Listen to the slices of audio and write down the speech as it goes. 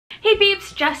Hey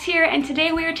peeps, Jess here, and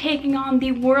today we are taking on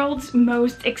the world's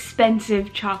most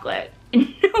expensive chocolate.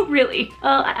 No, really.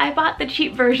 Well, I bought the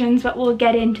cheap versions, but we'll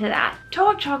get into that.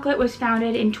 Toag Chocolate was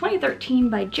founded in 2013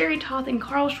 by Jerry Toth and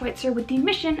Carl Schweitzer with the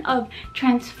mission of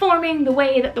transforming the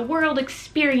way that the world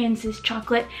experiences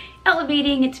chocolate,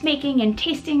 elevating its making and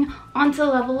tasting onto the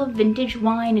level of vintage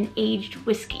wine and aged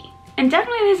whiskey. And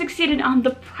definitely they succeeded on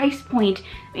the price point.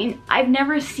 I mean, I've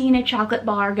never seen a chocolate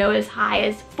bar go as high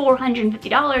as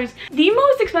 $450. The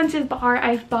most expensive bar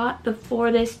I've bought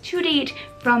before this to date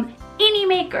from any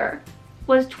maker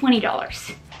was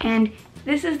 $20. And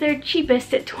this is their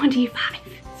cheapest at $25.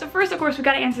 So first, of course, we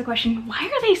gotta answer the question,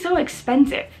 why are they so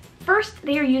expensive? First,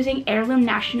 they are using heirloom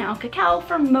national cacao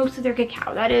for most of their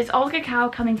cacao. That is, all cacao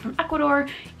coming from Ecuador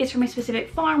is from a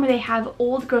specific farm where they have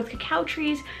old growth cacao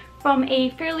trees from a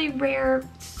fairly rare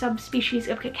subspecies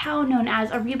of cacao known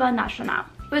as Arriba Nacional.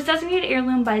 It was designated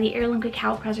heirloom by the Heirloom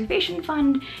Cacao Preservation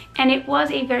Fund, and it was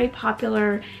a very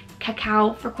popular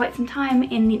cacao for quite some time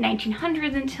in the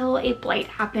 1900s until a blight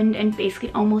happened and basically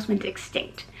almost went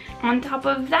extinct. On top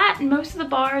of that, most of the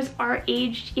bars are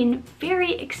aged in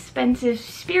very expensive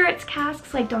spirits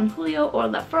casks like Don Julio or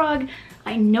La Frog.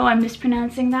 I know I'm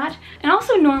mispronouncing that. And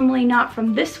also normally not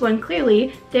from this one,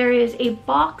 clearly, there is a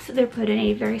box, they're put in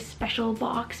a very special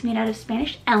box made out of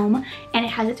Spanish elm, and it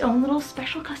has its own little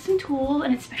special custom tool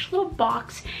and its special little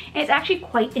box, and it's actually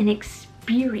quite an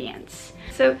experience.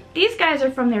 So these guys are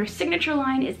from their signature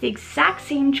line. It's the exact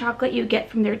same chocolate you get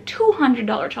from their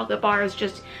 $200 chocolate bars,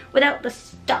 just without the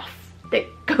stuff that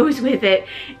goes with it,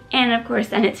 and of course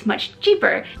then it's much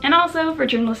cheaper. And also, for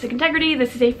journalistic integrity,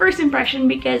 this is a first impression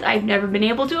because I've never been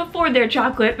able to afford their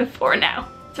chocolate before now.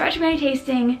 So we're actually going to be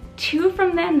tasting two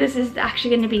from them. This is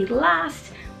actually going to be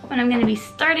last. What I'm going to be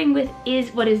starting with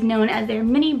is what is known as their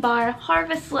mini bar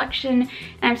harvest selection, and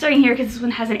I'm starting here because this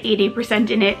one has an 80%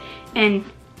 in it, and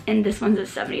this one's a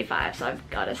 75, so I've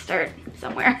got to start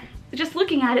somewhere. Just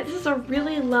looking at it, this is a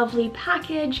really lovely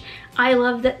package. I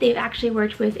love that they've actually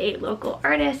worked with a local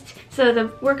artist. So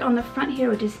the work on the front here,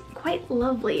 which is quite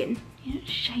lovely and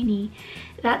shiny,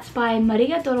 that's by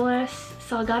Maria Dolores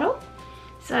Salgado.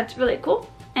 So that's really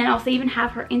cool. And also even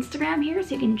have her Instagram here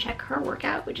so you can check her work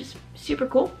out, which is super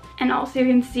cool. And also you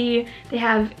can see they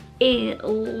have a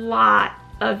lot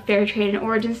of fair trade and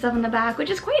origin stuff on the back, which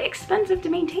is quite expensive to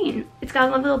maintain. It's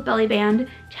got a little belly band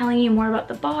telling you more about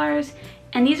the bars.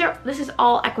 And this is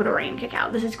all Ecuadorian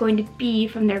cacao. This is going to be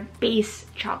from their base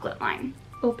chocolate line.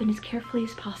 Open as carefully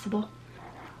as possible.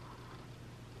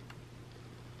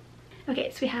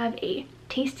 Okay, so we have a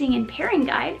tasting and pairing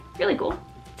guide, really cool,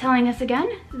 telling us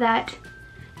again that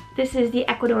this is the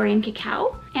Ecuadorian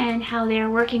cacao and how they're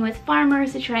working with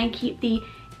farmers to try and keep the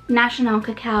national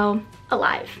cacao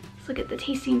alive. Let's look at the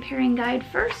tasting and pairing guide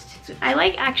first. So I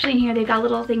like actually in here they've got a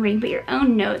little thing where you can put your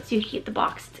own notes. So you keep the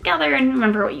box together and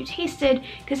remember what you tasted,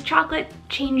 because chocolate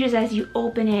changes as you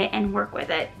open it and work with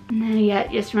it. And then yeah,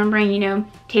 just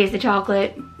remembering, taste the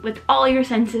chocolate with all your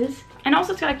senses. And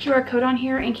also it's got a QR code on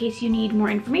here in case you need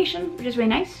more information, which is really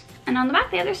nice. And on the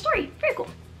back they have their story. Very cool.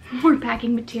 More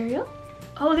packing material.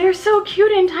 Oh, they're so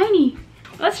cute and tiny.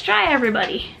 Let's try,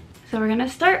 everybody. So we're gonna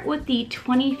start with the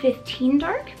 2015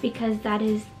 dark because that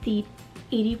is the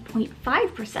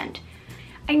 80.5%.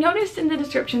 I noticed in the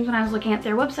descriptions when I was looking at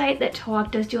their website that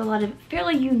Toag does do a lot of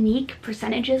fairly unique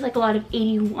percentages, like a lot of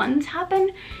 81s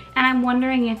happen, and I'm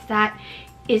wondering if that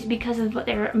is because of what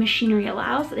their machinery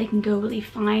allows, that they can go really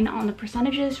fine on the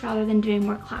percentages rather than doing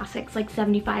more classics like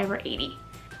 75 or 80.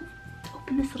 Let's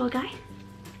open this little guy.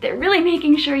 They're really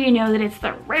making sure you know that it's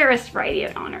the rarest variety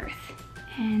on earth,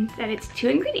 and that it's 2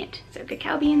 ingredient, so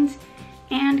cacao beans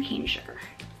and cane sugar.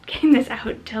 Getting this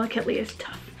out delicately is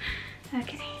tough.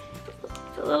 Okay,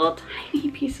 it's a little tiny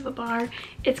piece of a bar.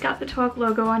 It's got the Toag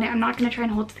logo on it. I'm not gonna try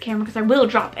and hold it to the camera because I will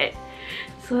drop it.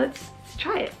 So let's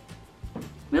try it.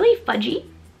 Really fudgy.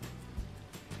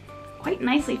 Quite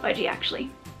nicely fudgy, actually.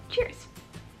 Cheers.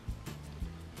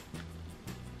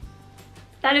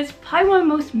 That is probably one of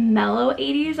the most mellow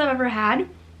 80s I've ever had.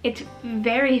 It's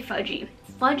very fudgy.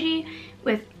 Fudgy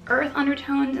with earth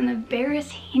undertones and the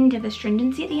barest hint of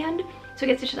astringency at the end. So it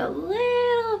gets just a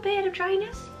little bit of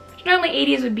dryness. Normally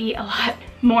 80s would be a lot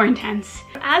more intense.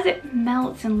 As it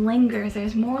melts and lingers,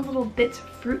 there's more little bits of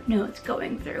fruit notes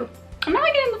going through. I'm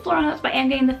not getting the floral notes, but I am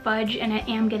getting the fudge and I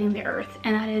am getting the earth,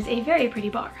 and that is a very pretty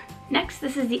bar. Next,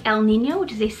 this is the El Niño,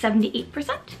 which is a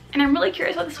 78%. And I'm really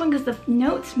curious about this one because the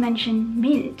notes mention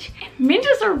mint. And mint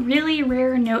is a really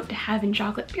rare note to have in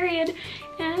chocolate, period.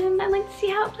 And I'd like to see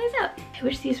how it plays out. I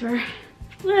wish these were a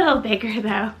little bigger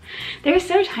though. They're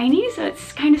so tiny, so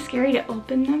it's kind of scary to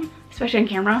open them, especially on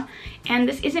camera. And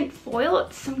this isn't foil,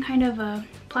 it's some kind of a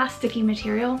plasticky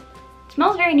material. It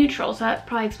smells very neutral, so that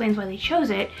probably explains why they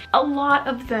chose it. A lot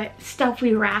of the stuff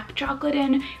we wrap chocolate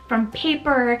in, from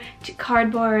paper to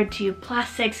cardboard to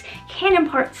plastics, can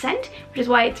impart scent, which is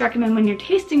why it's recommended when you're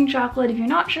tasting chocolate, if you're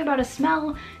not sure about a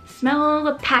smell, smell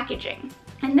the packaging.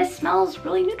 And this smells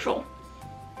really neutral.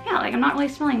 Yeah, like I'm not really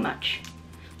smelling much.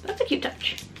 So that's a cute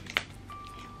touch.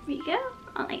 Here we go.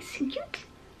 Oh, nice and cute.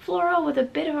 Floral with a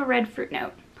bit of a red fruit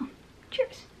note. Oh,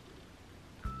 cheers.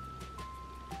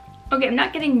 Okay, I'm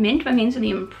not getting mint, but I mean, so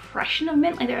the impression of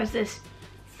mint, like there is this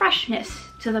freshness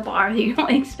to the bar that you don't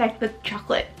expect with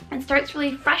chocolate. It starts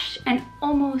really fresh and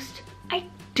almost, I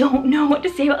don't know what to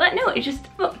say about that note. It's just,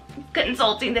 oh,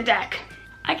 consulting the deck.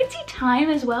 I can see thyme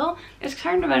as well. There's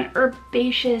kind of an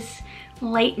herbaceous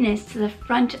lightness to the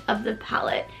front of the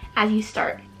palate as you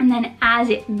start. And then as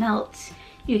it melts,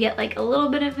 you get like a little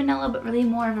bit of vanilla, but really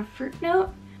more of a fruit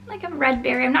note, like a red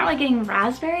berry. I'm not really getting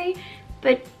raspberry,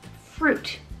 but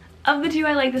fruit. Of the two,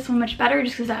 I like this one much better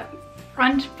just because that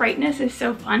front brightness is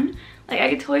so fun. Like I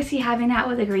could totally see having that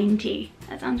with a green tea.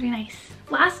 That sounds really nice.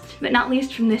 Last but not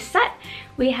least from this set,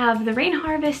 we have the Niño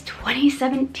Harvest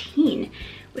 2017,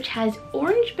 which has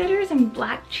orange bitters and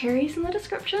black cherries in the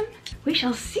description. We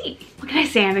shall see. What can I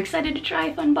say? I'm excited to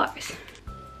try fun bars.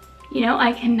 You know,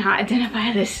 I cannot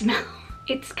identify this smell.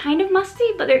 It's kind of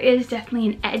musty, but there is definitely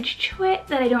an edge to it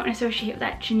that I don't associate with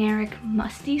that generic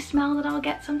musty smell that I'll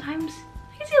get sometimes.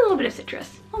 I see a little bit of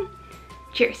citrus.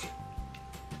 Cheers.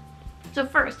 So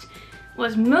first,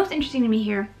 what's most interesting to me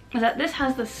here is that this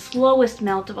has the slowest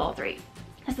melt of all three.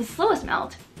 It has the slowest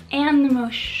melt and the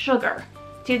most sugar.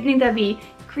 So you'd think that'd be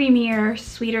creamier,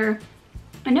 sweeter.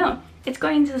 I know, it's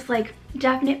going to this like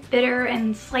definite bitter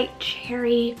and slight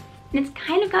cherry. And it's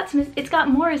kind of got it's got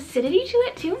more acidity to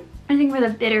it too. I think where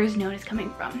the bitters note is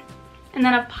coming from. And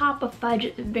then a pop of fudge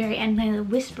at the very end, like a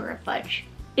whisper of fudge.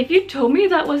 If you told me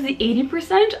that was the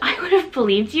 80%, I would have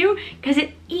believed you because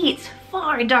it eats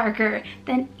far darker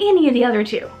than any of the other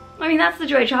two. I mean, that's the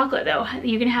joy of chocolate though.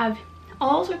 You can have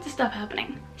all sorts of stuff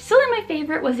happening. Still my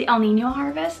favorite was the El Niño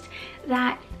Harvest.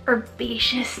 That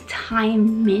herbaceous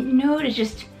thyme mint note is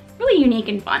just really unique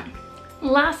and fun.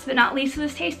 Last but not least of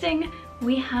this tasting,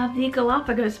 we have the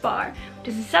Galapagos bar, which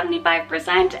is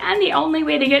 75% and the only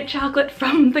way to get chocolate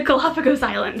from the Galapagos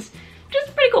Islands, which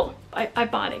is pretty cool. I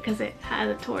bought it because it had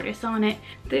a tortoise on it.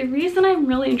 The reason I'm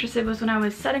really interested was when I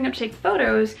was setting up to take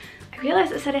photos, I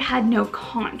realized it said it had no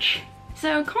conch.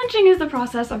 So conching is the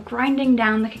process of grinding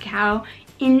down the cacao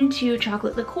into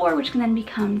chocolate liqueur, which can then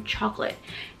become chocolate.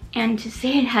 And to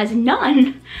say it has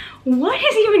none, what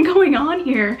is even going on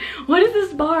here? What is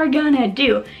this bar gonna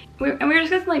do? We were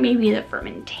discussing like maybe the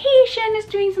fermentation is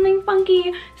doing something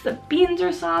funky, so the beans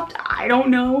are soft, I don't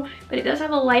know, but it does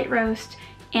have a light roast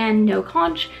and no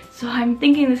conch, so I'm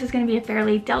thinking this is gonna be a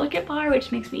fairly delicate bar,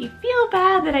 which makes me feel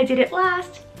bad that I did it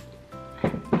last.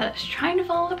 But I was trying to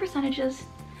follow the percentages.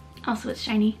 Also, it's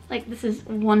shiny. Like, this is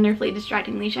wonderfully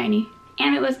distractingly shiny.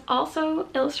 And it was also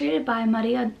illustrated by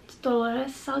Maria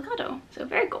Dolores Salgado, so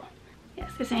very cool.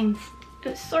 Yes, they're saying it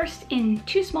was sourced in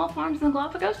 2 small farms in the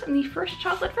Galapagos and the first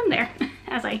chocolate from there,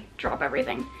 as I drop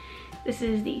everything. This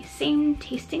is the same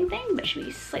tasting thing, but should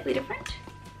be slightly different.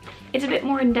 It's a bit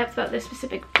more in depth about this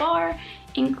specific bar,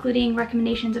 including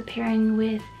recommendations of pairing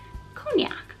with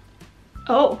cognac.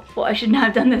 Oh, well, I should not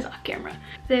have done this off camera.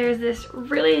 There's this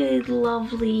really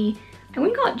lovely, I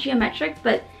wouldn't call it geometric,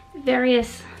 but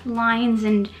various lines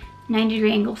and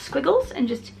 90-degree angle squiggles, and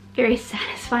just very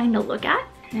satisfying to look at.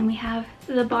 And then we have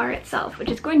the bar itself,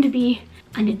 which is going to be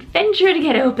an adventure to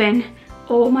get open.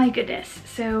 Oh my goodness.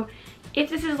 So if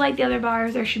this is like the other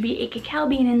bars, there should be a cacao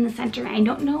bean in the center. I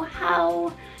don't know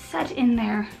how set in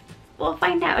there. We'll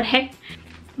find out, hey?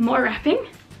 More wrapping.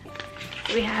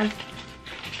 So we have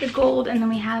the gold, and then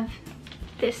we have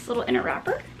this little inner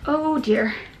wrapper. Oh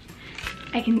dear.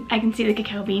 I can see the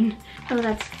cacao bean.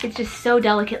 Oh, it's just so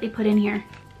delicately put in here.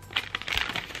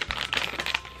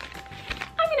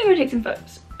 I'm gonna go take some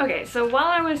photos. Okay, so while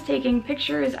I was taking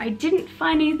pictures, I didn't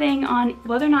find anything on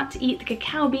whether or not to eat the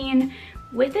cacao bean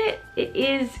with it. It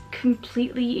is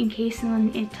completely encased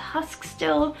in its husk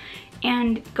still,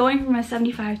 and going from a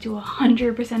 75 to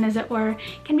 100% as it were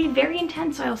can be very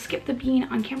intense, so I'll skip the bean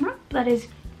on camera, but that is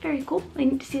very cool. I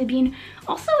need to see the bean.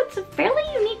 Also, it's a fairly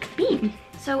unique bean.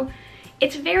 So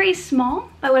it's very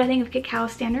small by what I think of cacao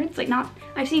standards. Like, not,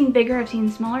 I've seen bigger, I've seen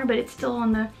smaller, but it's still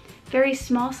on the very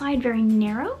small side, very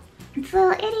narrow. It's a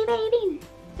little itty bitty bean.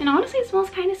 And honestly, it smells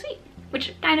kind of sweet,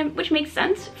 which makes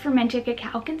sense. Fermented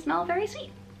cacao can smell very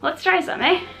sweet. Let's try some,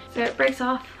 eh? So it breaks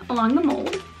off along the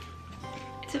mold.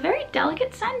 It's a very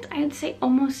delicate scent. I would say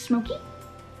almost smoky.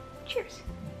 Cheers.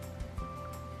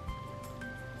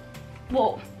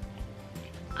 Whoa.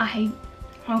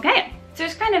 Okay. So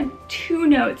there's kind of two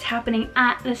notes happening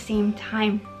at the same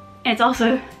time. And it's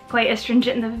also quite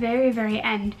astringent in the very, very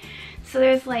end. So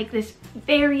there's like this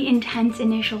very intense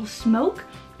initial smoke,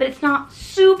 but it's not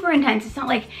super intense. It's not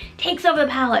like takes over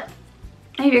the palate.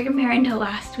 And if you're comparing to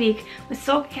last week with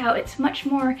Soul Cacao, it's much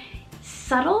more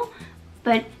subtle,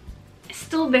 but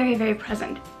still very, very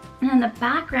present. And in the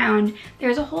background,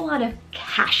 there's a whole lot of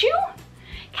cashew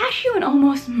and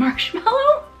almost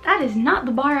marshmallow. That is not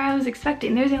the bar I was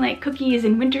expecting. There's like cookies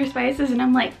and winter spices, and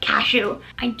I'm like, cashew.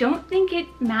 I don't think it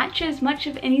matches much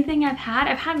of anything I've had.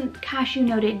 I've had cashew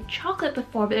noted chocolate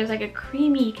before, but there's like a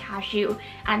creamy cashew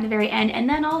at the very end, and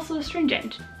then also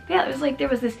astringent. But yeah, it was like there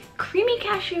was this creamy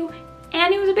cashew,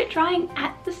 and it was a bit drying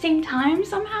at the same time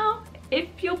somehow, if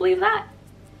you'll believe that.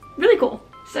 Really cool.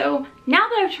 So now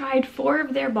that I've tried 4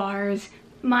 of their bars,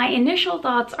 my initial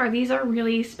thoughts are these are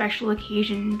really special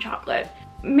occasion chocolate,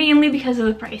 mainly because of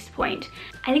the price point.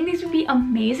 I think these would be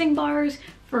amazing bars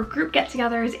for group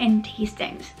get-togethers and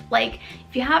tastings. Like,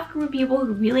 if you have a group of people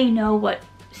who really know what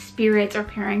spirits or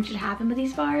pairings should happen with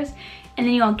these bars, and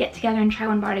then you all get together and try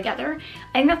one bar together,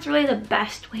 I think that's really the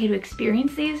best way to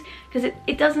experience these, because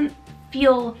it doesn't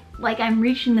feel like I'm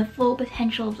reaching the full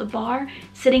potential of the bar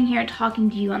sitting here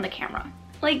talking to you on the camera.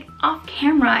 Like, off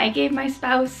camera, I gave my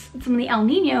spouse some of the El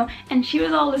Niño, and she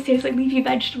was all, this tastes like leafy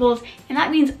vegetables, and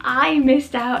that means I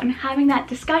missed out on having that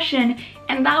discussion,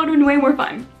 and that would have been way more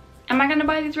fun. Am I gonna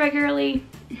buy these regularly?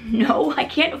 No, I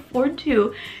can't afford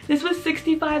to. This was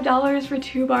 $65 for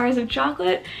 2 bars of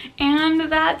chocolate,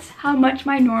 and that's how much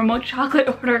my normal chocolate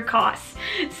order costs.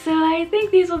 So I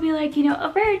think these will be like, you know,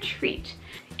 a rare treat.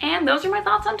 And those are my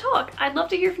thoughts on Talk. I'd love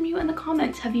to hear from you in the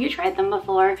comments. Have you tried them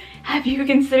before? Have you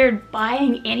considered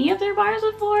buying any of their bars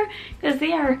before? Because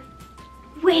they are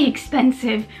way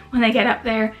expensive when they get up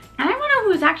there. And I want to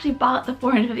know who's actually bought the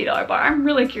 $450 bar. I'm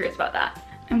really curious about that.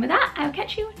 And with that, I'll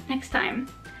catch you next time.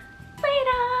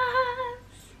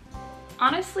 Later!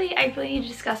 Honestly, I really need to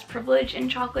discuss privilege in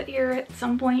chocolate here at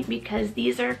some point, because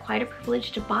these are quite a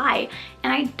privilege to buy.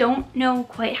 And I don't know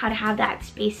quite how to have that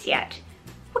space yet.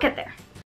 We'll get there.